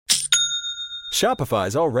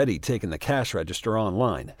Shopify's already taken the cash register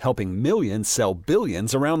online, helping millions sell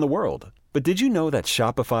billions around the world. But did you know that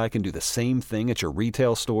Shopify can do the same thing at your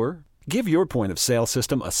retail store? Give your point of sale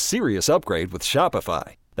system a serious upgrade with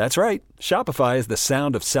Shopify. That's right. Shopify is the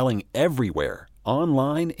sound of selling everywhere.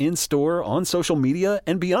 Online, in-store, on social media,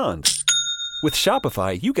 and beyond. With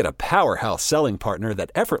Shopify, you get a powerhouse selling partner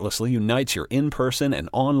that effortlessly unites your in-person and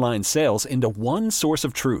online sales into one source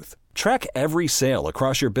of truth. Track every sale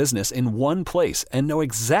across your business in one place and know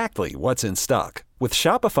exactly what's in stock. With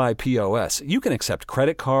Shopify POS, you can accept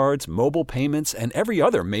credit cards, mobile payments, and every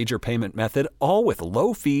other major payment method, all with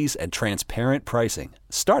low fees and transparent pricing,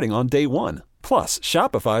 starting on day one. Plus,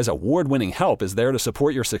 Shopify's award-winning help is there to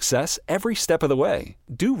support your success every step of the way.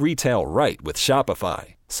 Do retail right with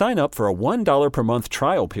Shopify. Sign up for a $1 per month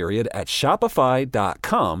trial period at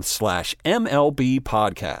shopify.com/MLB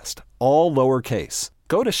podcast, all lowercase.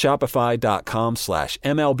 Go to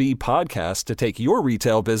shopify.com/MLB podcast to take your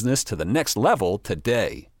retail business to the next level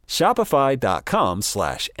today.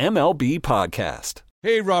 Shopify.com/MLB podcast.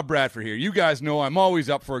 Hey, Rob Bradford here. You guys know I'm always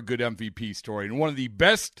up for a good MVP story, and one of the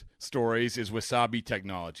best stories is Wasabi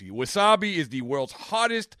Technology. Wasabi is the world's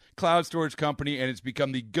hottest cloud storage company, and it's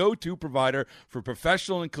become the go-to provider for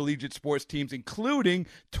professional and collegiate sports teams, including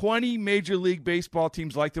 20 Major League Baseball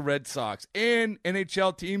teams like the Red Sox and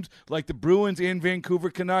NHL teams like the Bruins and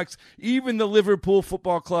Vancouver Canucks. Even the Liverpool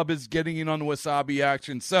Football Club is getting in on the Wasabi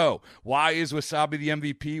action. So, why is Wasabi the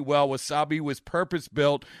MVP? Well, Wasabi was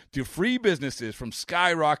purpose-built to free businesses from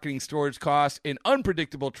skyrocketing storage costs and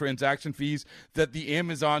unpredictable transaction fees that the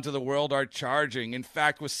Amazons of the world are charging. In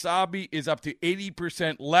fact, Wasabi is up to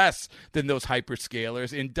 80% less than those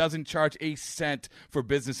hyperscalers and doesn't charge a cent for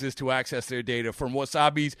businesses to access their data. From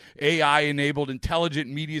Wasabi's AI-enabled intelligent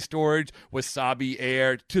media storage, Wasabi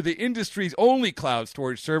Air, to the industry's only cloud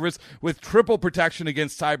storage service with triple protection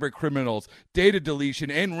against cyber criminals, data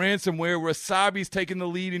deletion, and ransomware, Wasabi's taken the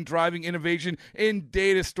lead in driving innovation in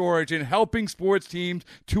data storage and helping sports teams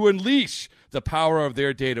to unleash the power of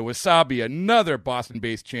their data. Wasabi, another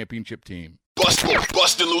Boston-based championship team.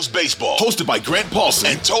 Bustin' Loose Baseball, hosted by Grant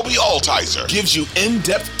Paulson and Toby Altizer, gives you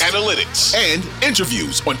in-depth analytics and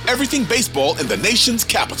interviews on everything baseball in the nation's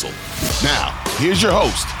capital. Now, here's your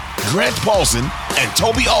host, Grant Paulson and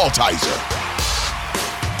Toby Altizer.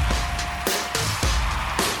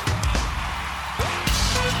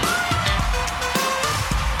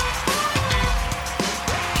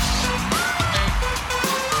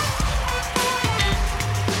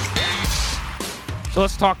 So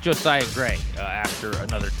let's talk Josiah Gray after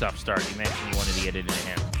another tough start. You mentioned you wanted to get into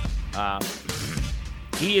him.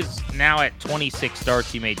 He is now at 26 starts.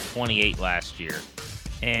 He made 28 last year,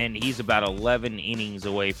 and he's about 11 innings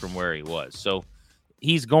away from where he was. So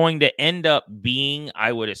he's going to end up being,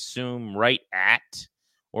 I would assume, right at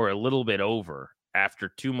or a little bit over after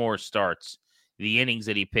two more starts, the innings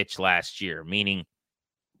that he pitched last year, meaning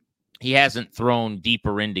he hasn't thrown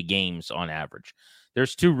deeper into games on average.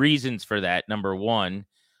 There's two reasons for that. Number one,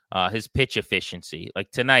 his pitch efficiency. Like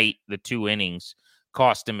tonight, the 2 innings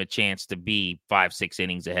cost him a chance to be 5-6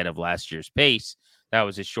 innings ahead of last year's pace. That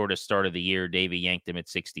was his shortest start of the year. Davey yanked him at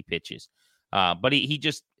 60 pitches. But he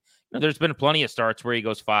just, there's been plenty of starts where he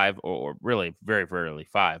goes 5 or really very rarely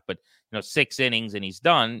 5, but 6 innings and he's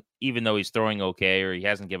done, even though he's throwing okay or he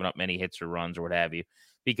hasn't given up many hits or runs or what have you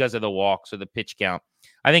because of the walks or the pitch count.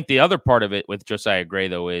 I think the other part of it with Josiah Gray,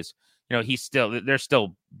 though, is they're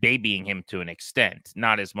still babying him to an extent,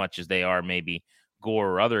 not as much as they are maybe Gore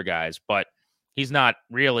or other guys, but he's not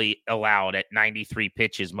really allowed at 93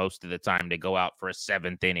 pitches most of the time to go out for a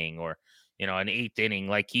 7th inning or, an 8th inning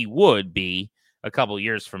like he would be a couple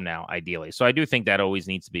years from now, ideally. So I do think that always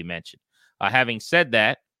needs to be mentioned. Having said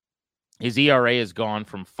that, his ERA has gone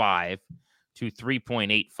from 5 to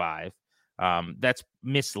 3.85. That's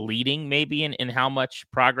misleading maybe in how much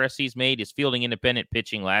progress he's made. His fielding independent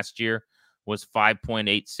pitching last year was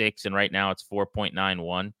 5.86, and right now it's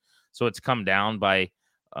 4.91. So it's come down by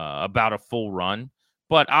about a full run.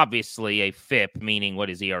 But obviously a FIP, meaning what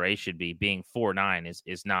his ERA should be, being 4.9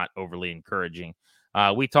 is not overly encouraging.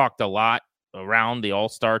 We talked a lot around the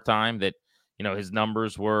All-Star time that, his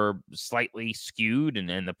numbers were slightly skewed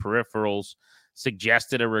and the peripherals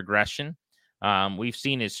suggested a regression. We've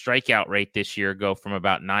seen his strikeout rate this year go from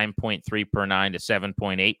about 9.3 per 9 to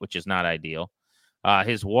 7.8, which is not ideal.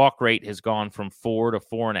 His walk rate has gone from 4 to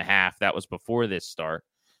 4.5. That was before this start,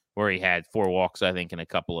 where he had 4 walks, I think, in a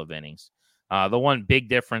couple of innings. The one big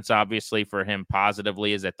difference, obviously, for him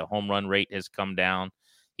positively is that the home run rate has come down.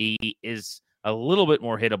 He is a little bit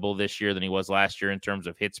more hittable this year than he was last year in terms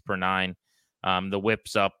of hits per 9. The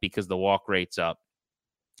whip's up because the walk rate's up.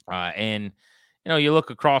 And you look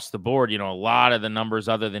across the board, a lot of the numbers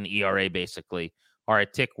other than ERA basically are a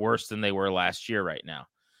tick worse than they were last year right now.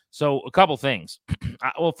 So a couple things.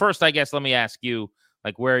 Well, first, I guess, let me ask you,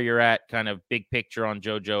 like, where you're at, kind of big picture on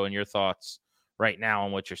JoJo and your thoughts right now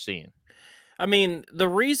on what you're seeing. I mean, the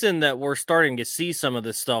reason that we're starting to see some of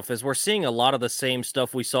this stuff is we're seeing a lot of the same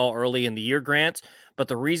stuff we saw early in the year, Grant. But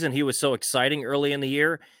the reason he was so exciting early in the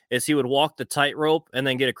year is he would walk the tightrope and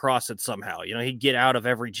then get across it somehow. He'd get out of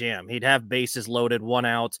every jam. He'd have bases loaded, one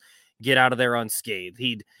out, get out of there unscathed.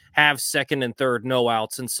 He'd have second and third no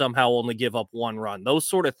outs and somehow only give up one run. Those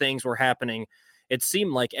sort of things were happening. It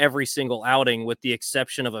seemed like every single outing with the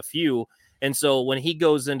exception of a few. And so when he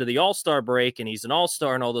goes into the All-Star break and he's an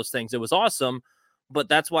All-Star and all those things, it was awesome. But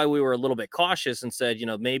that's why we were a little bit cautious and said,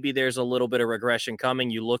 maybe there's a little bit of regression coming.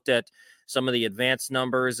 You looked at some of the advanced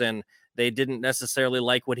numbers and they didn't necessarily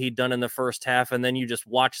like what he'd done in the first half. And then you just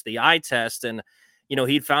watched the eye test and,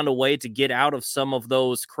 he'd found a way to get out of some of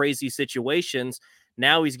those crazy situations.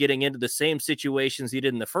 Now he's getting into the same situations he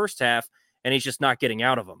did in the first half, and he's just not getting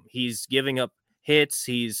out of them. He's giving up hits.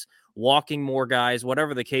 He's walking more guys,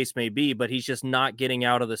 whatever the case may be, but he's just not getting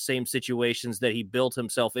out of the same situations that he built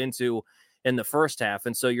himself into in the first half.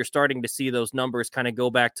 And so you're starting to see those numbers kind of go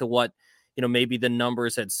back to what, maybe the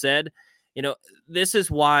numbers had said. This is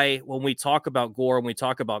why when we talk about Gore and we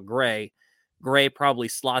talk about Gray probably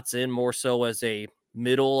slots in more so as a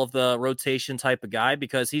middle of the rotation type of guy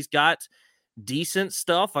because he's got decent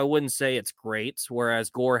stuff. I wouldn't say it's great, whereas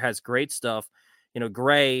Gore has great stuff.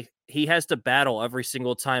 Gray, he has to battle every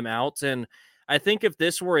single time out. And I think if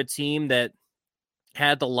this were a team that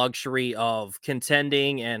had the luxury of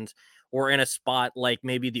contending and or in a spot like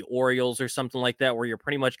maybe the Orioles or something like that, where you're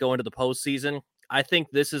pretty much going to the postseason, I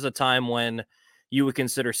think this is a time when you would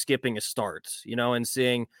consider skipping a start, and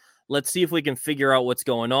seeing, let's see if we can figure out what's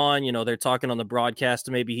going on. They're talking on the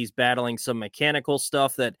broadcast, maybe he's battling some mechanical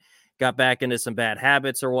stuff that got back into some bad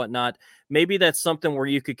habits or whatnot. Maybe that's something where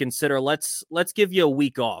you could consider, let's give you a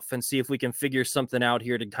week off and see if we can figure something out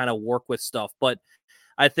here to kind of work with stuff. But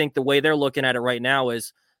I think the way they're looking at it right now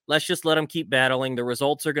is let's just let him keep battling. The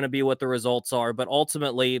results are going to be what the results are. But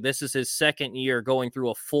ultimately, this is his second year going through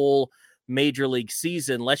a full major league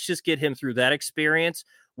season. Let's just get him through that experience.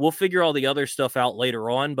 We'll figure all the other stuff out later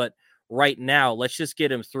on. But right now, let's just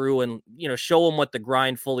get him through and, show him what the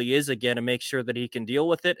grind fully is again and make sure that he can deal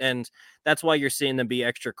with it. And that's why you're seeing them be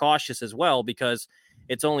extra cautious as well, because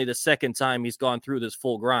it's only the second time he's gone through this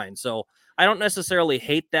full grind. So I don't necessarily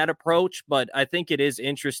hate that approach, but I think it is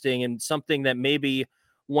interesting and something that maybe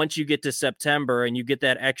once you get to September and you get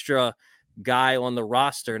that extra guy on the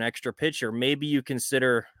roster, an extra pitcher, maybe you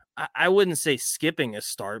consider, I wouldn't say skipping a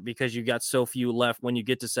start because you got so few left when you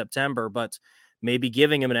get to September, but maybe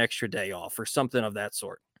giving him an extra day off or something of that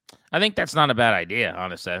sort. I think that's not a bad idea,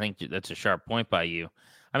 honestly. I think that's a sharp point by you.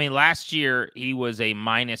 I mean, last year he was a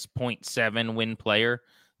minus 0.7 win player.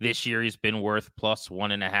 This year he's been worth plus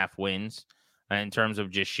 1.5 wins in terms of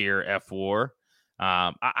just sheer FWAR.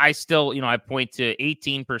 I still, I point to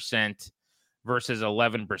 18% versus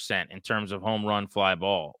 11% in terms of home run fly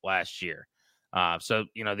ball last year. So,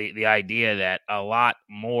 the idea that a lot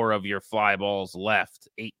more of your fly balls left,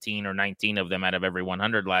 18 or 19 of them out of every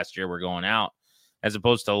 100 last year were going out, as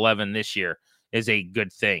opposed to 11 this year, is a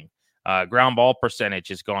good thing. Ground ball percentage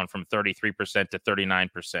has gone from 33% to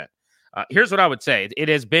 39%. Here's what I would say. It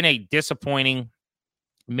has been a disappointing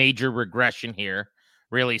major regression here,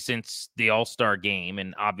 really, since the All-Star game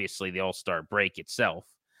and obviously the All-Star break itself.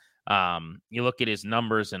 You look at his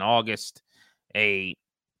numbers in August, a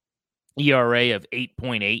ERA of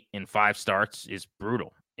 8.8 in 5 starts is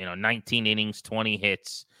brutal. 19 innings, 20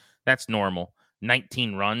 hits. That's normal.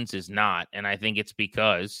 19 runs is not. And I think it's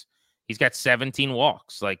because he's got 17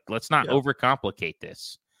 walks. Like, let's not overcomplicate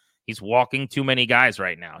this. He's walking too many guys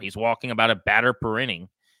right now. He's walking about a batter per inning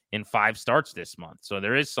in 5 starts this month. So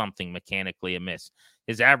there is something mechanically amiss.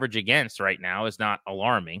 His average against right now is not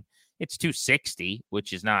alarming. It's 260,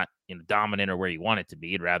 which is not dominant or where you want it to be.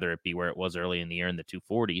 You'd rather it be where it was early in the year in the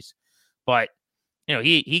 240s. But,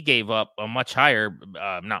 he gave up a much higher,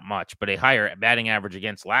 not much, but a higher batting average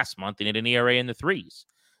against last month and hit an ERA in the 3s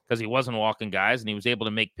because he wasn't walking guys and he was able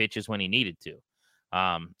to make pitches when he needed to.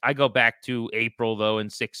 I go back to April, though, in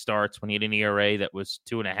 6 starts when he had an ERA that was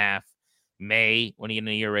 2.5. May, when he had an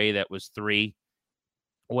ERA that was 3.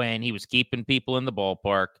 When he was keeping people in the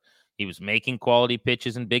ballpark, he was making quality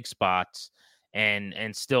pitches in big spots,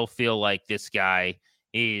 and still feel like this guy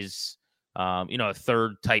is, a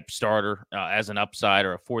third type starter as an upside,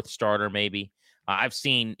 or a fourth starter maybe. I've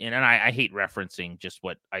seen, and I hate referencing just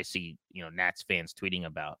what I see, Nats fans tweeting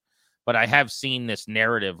about, but I have seen this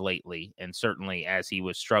narrative lately, and certainly as he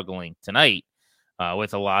was struggling tonight,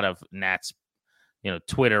 with a lot of Nats,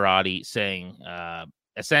 Twitterati saying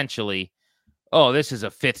essentially, oh, this is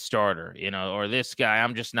a fifth starter, or this guy,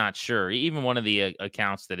 I'm just not sure. Even one of the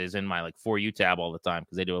accounts that is in my For You tab all the time,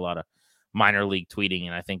 because they do a lot of minor league tweeting,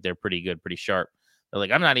 and I think they're pretty good, pretty sharp. They're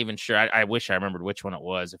like, I'm not even sure. I wish I remembered which one it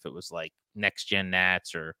was, if it was like Next Gen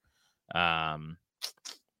Nats or, who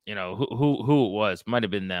it was. Might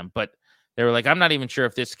have been them. But they were like, I'm not even sure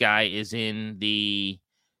if this guy is in the,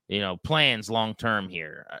 plans long term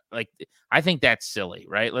here. I think that's silly,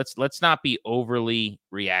 right? Let's not be overly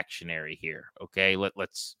reactionary here, okay?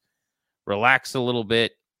 Let's relax a little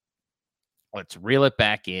bit. Let's reel it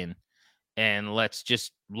back in, and let's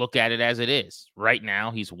just look at it as it is. Right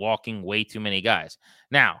now, he's walking way too many guys.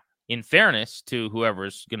 Now, in fairness to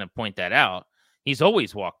whoever's going to point that out, he's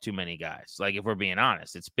always walked too many guys. Like, if we're being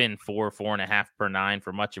honest, it's been 4.5 per 9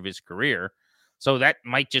 for much of his career. So that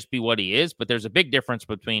might just be what he is, but there's a big difference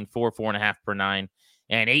between 4.5 per 9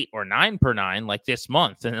 and 8 or 9 per 9, like this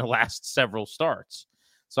month in the last several starts.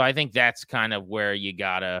 So I think that's kind of where you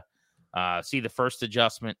got to see the first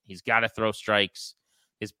adjustment. He's got to throw strikes.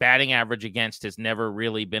 His batting average against has never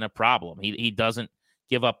really been a problem. He doesn't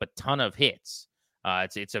give up a ton of hits.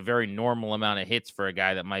 It's a very normal amount of hits for a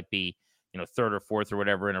guy that might be, third or fourth or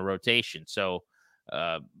whatever in a rotation. So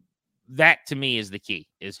that to me is the key.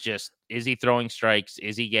 Is he throwing strikes?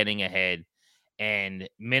 Is he getting ahead and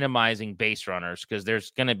minimizing base runners? Because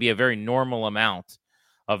there's going to be a very normal amount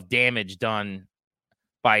of damage done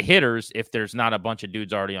by hitters if there's not a bunch of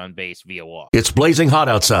dudes already on base via walk. It's blazing hot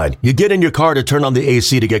outside. You get in your car to turn on the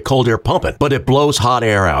AC to get cold air pumping, but it blows hot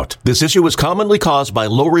air out. This issue is commonly caused by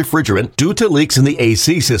low refrigerant due to leaks in the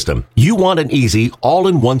AC system. You want an easy,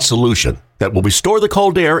 all-in-one solution that will restore the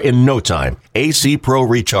cold air in no time. AC Pro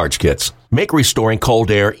Recharge Kits make restoring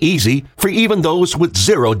cold air easy for even those with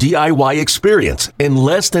zero DIY experience in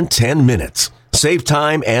less than 10 minutes. Save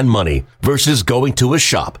time and money versus going to a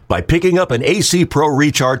shop by picking up an AC Pro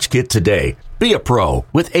Recharge Kit today. Be a pro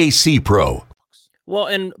with AC Pro. Well,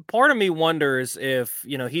 and part of me wonders if,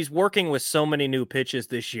 he's working with so many new pitches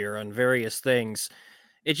this year on various things.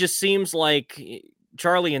 It just seems like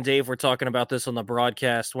Charlie and Dave were talking about this on the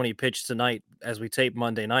broadcast when he pitched tonight as we tape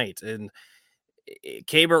Monday night. And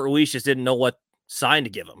Keibert Ruiz just didn't know what sign to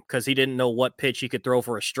give him because he didn't know what pitch he could throw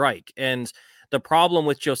for a strike. And the problem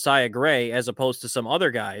with Josiah Gray, as opposed to some other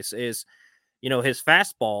guys, is, his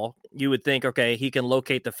fastball, you would think, okay, he can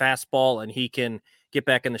locate the fastball and he can get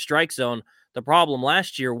back in the strike zone. The problem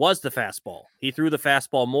last year was the fastball. He threw the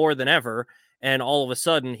fastball more than ever, and all of a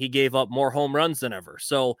sudden he gave up more home runs than ever.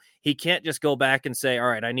 So he can't just go back and say, all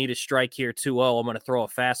right, I need a strike here 2-0. I'm going to throw a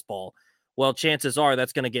fastball. Well, chances are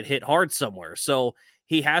that's going to get hit hard somewhere. So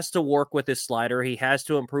he has to work with his slider. He has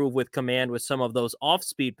to improve with command with some of those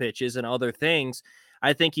off-speed pitches and other things.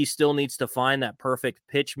 I think he still needs to find that perfect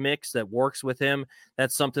pitch mix that works with him.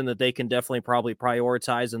 That's something that they can definitely probably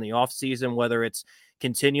prioritize in the offseason, whether it's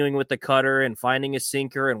continuing with the cutter and finding a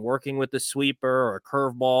sinker and working with the sweeper or a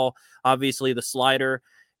curveball, obviously the slider.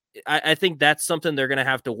 I think that's something they're going to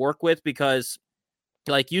have to work with because,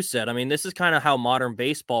 like you said, this is kind of how modern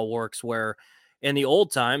baseball works, where in the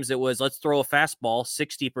old times, it was let's throw a fastball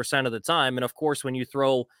 60% of the time. And of course, when you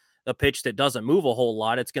throw a pitch that doesn't move a whole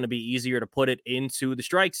lot, it's going to be easier to put it into the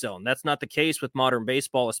strike zone. That's not the case with modern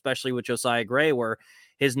baseball, especially with Josiah Gray, where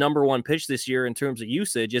his number one pitch this year in terms of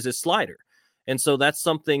usage is his slider. And so that's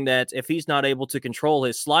something that if he's not able to control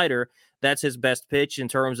his slider, that's his best pitch in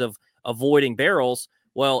terms of avoiding barrels.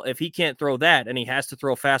 Well, if he can't throw that and he has to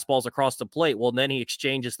throw fastballs across the plate, well, then he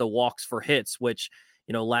exchanges the walks for hits, which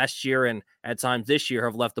last year and at times this year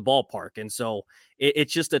have left the ballpark. And so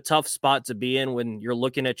it's just a tough spot to be in when you're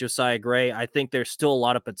looking at Josiah Gray. I think there's still a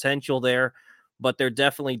lot of potential there, but there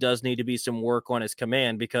definitely does need to be some work on his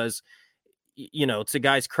command because, to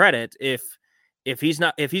guys' credit, if he's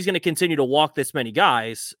going to continue to walk this many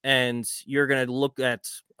guys and you're going to look at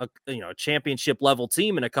a championship level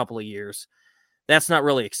team in a couple of years, that's not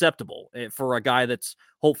really acceptable for a guy that's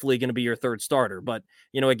hopefully going to be your third starter. But,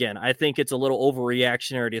 again, I think it's a little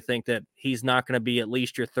overreactionary to think that he's not going to be at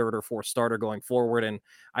least your third or fourth starter going forward. And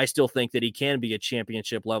I still think that he can be a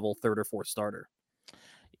championship level third or fourth starter.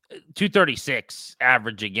 236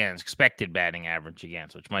 average against, expected batting average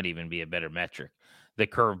against, which might even be a better metric. The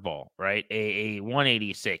curveball, right? A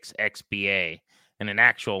 186 XBA and an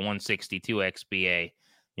actual 162 XBA,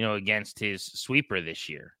 against his sweeper this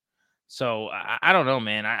year. So I don't know,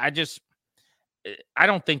 man. I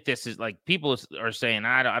don't think this is like people are saying,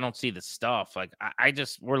 I don't see the stuff. Like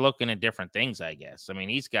we're looking at different things, I guess.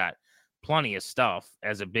 He's got plenty of stuff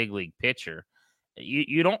as a big league pitcher.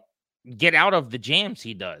 You don't get out of the jams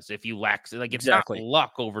he does if you lack. Like, it's Exactly. not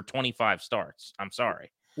luck over 25 starts. I'm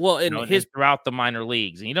sorry. Well, and And throughout the minor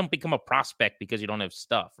leagues, and you don't become a prospect because you don't have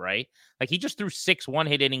stuff, right? Like, he just threw 6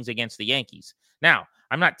 one-hit innings against the Yankees. Now,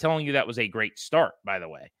 I'm not telling you that was a great start, by the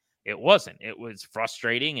way. It wasn't. It was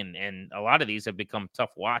frustrating, and a lot of these have become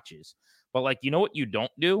tough watches. But, like, you know what you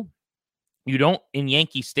don't do? You don't, in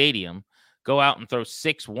Yankee Stadium, go out and throw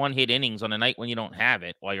 6 one-hit innings on a night when you don't have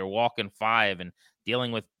it while you're walking 5 and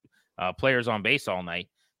dealing with players on base all night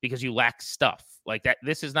because you lack stuff. Like that,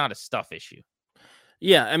 this is not a stuff issue.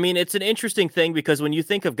 Yeah, I mean, it's an interesting thing because when you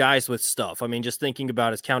think of guys with stuff, I mean, just thinking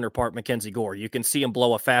about his counterpart, Mackenzie Gore, you can see him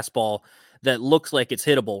blow a fastball that looks like it's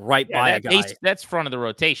hittable by a guy. That's front of the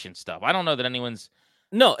rotation stuff. I don't know that anyone's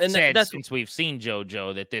said that's since we've seen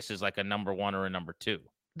JoJo that this is like a number 1 or a number 2.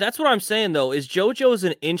 That's what I'm saying, though, is JoJo's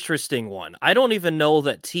an interesting one. I don't even know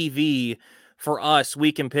that TV, for us,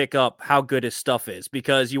 we can pick up how good his stuff is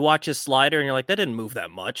because you watch his slider and you're like, that didn't move that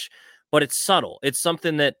much, but it's subtle. It's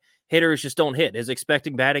something that hitters just don't hit. His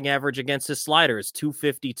expecting batting average against his slider is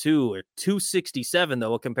 252 or 267,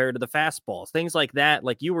 though, compared to the fastballs. Things like that,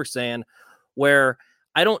 like you were saying, where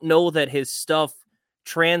I don't know that his stuff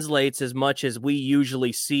translates as much as we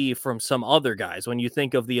usually see from some other guys. When you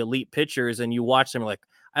think of the elite pitchers and you watch them, like,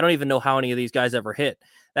 I don't even know how any of these guys ever hit.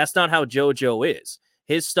 That's not how JoJo is.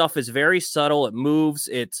 His stuff is very subtle. It moves.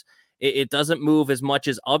 It doesn't move as much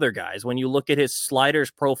as other guys. When you look at his sliders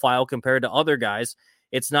profile compared to other guys,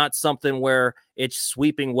 it's not something where it's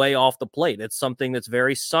sweeping way off the plate. It's something that's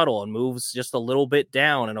very subtle and moves just a little bit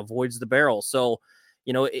down and avoids the barrel. So,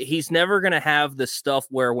 you know, he's never going to have the stuff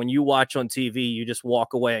where when you watch on TV, you just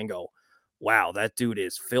walk away and go, wow, that dude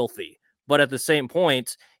is filthy. But at the same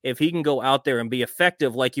point, if he can go out there and be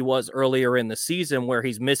effective like he was earlier in the season where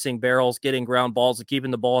he's missing barrels, getting ground balls, and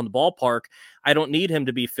keeping the ball in the ballpark, I don't need him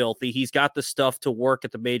to be filthy. He's got the stuff to work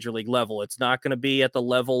at the major league level. It's not going to be at the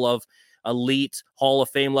level of elite Hall of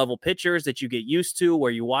Fame level pitchers that you get used to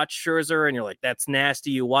where you watch Scherzer and you're like, that's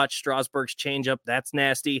nasty. You watch Strasburg's changeup, that's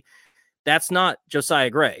nasty. That's not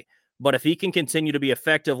Josiah Gray. But if he can continue to be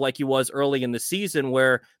effective like he was early in the season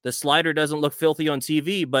where the slider doesn't look filthy on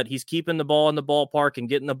TV, but he's keeping the ball in the ballpark and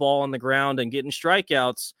getting the ball on the ground and getting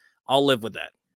strikeouts, I'll live with that.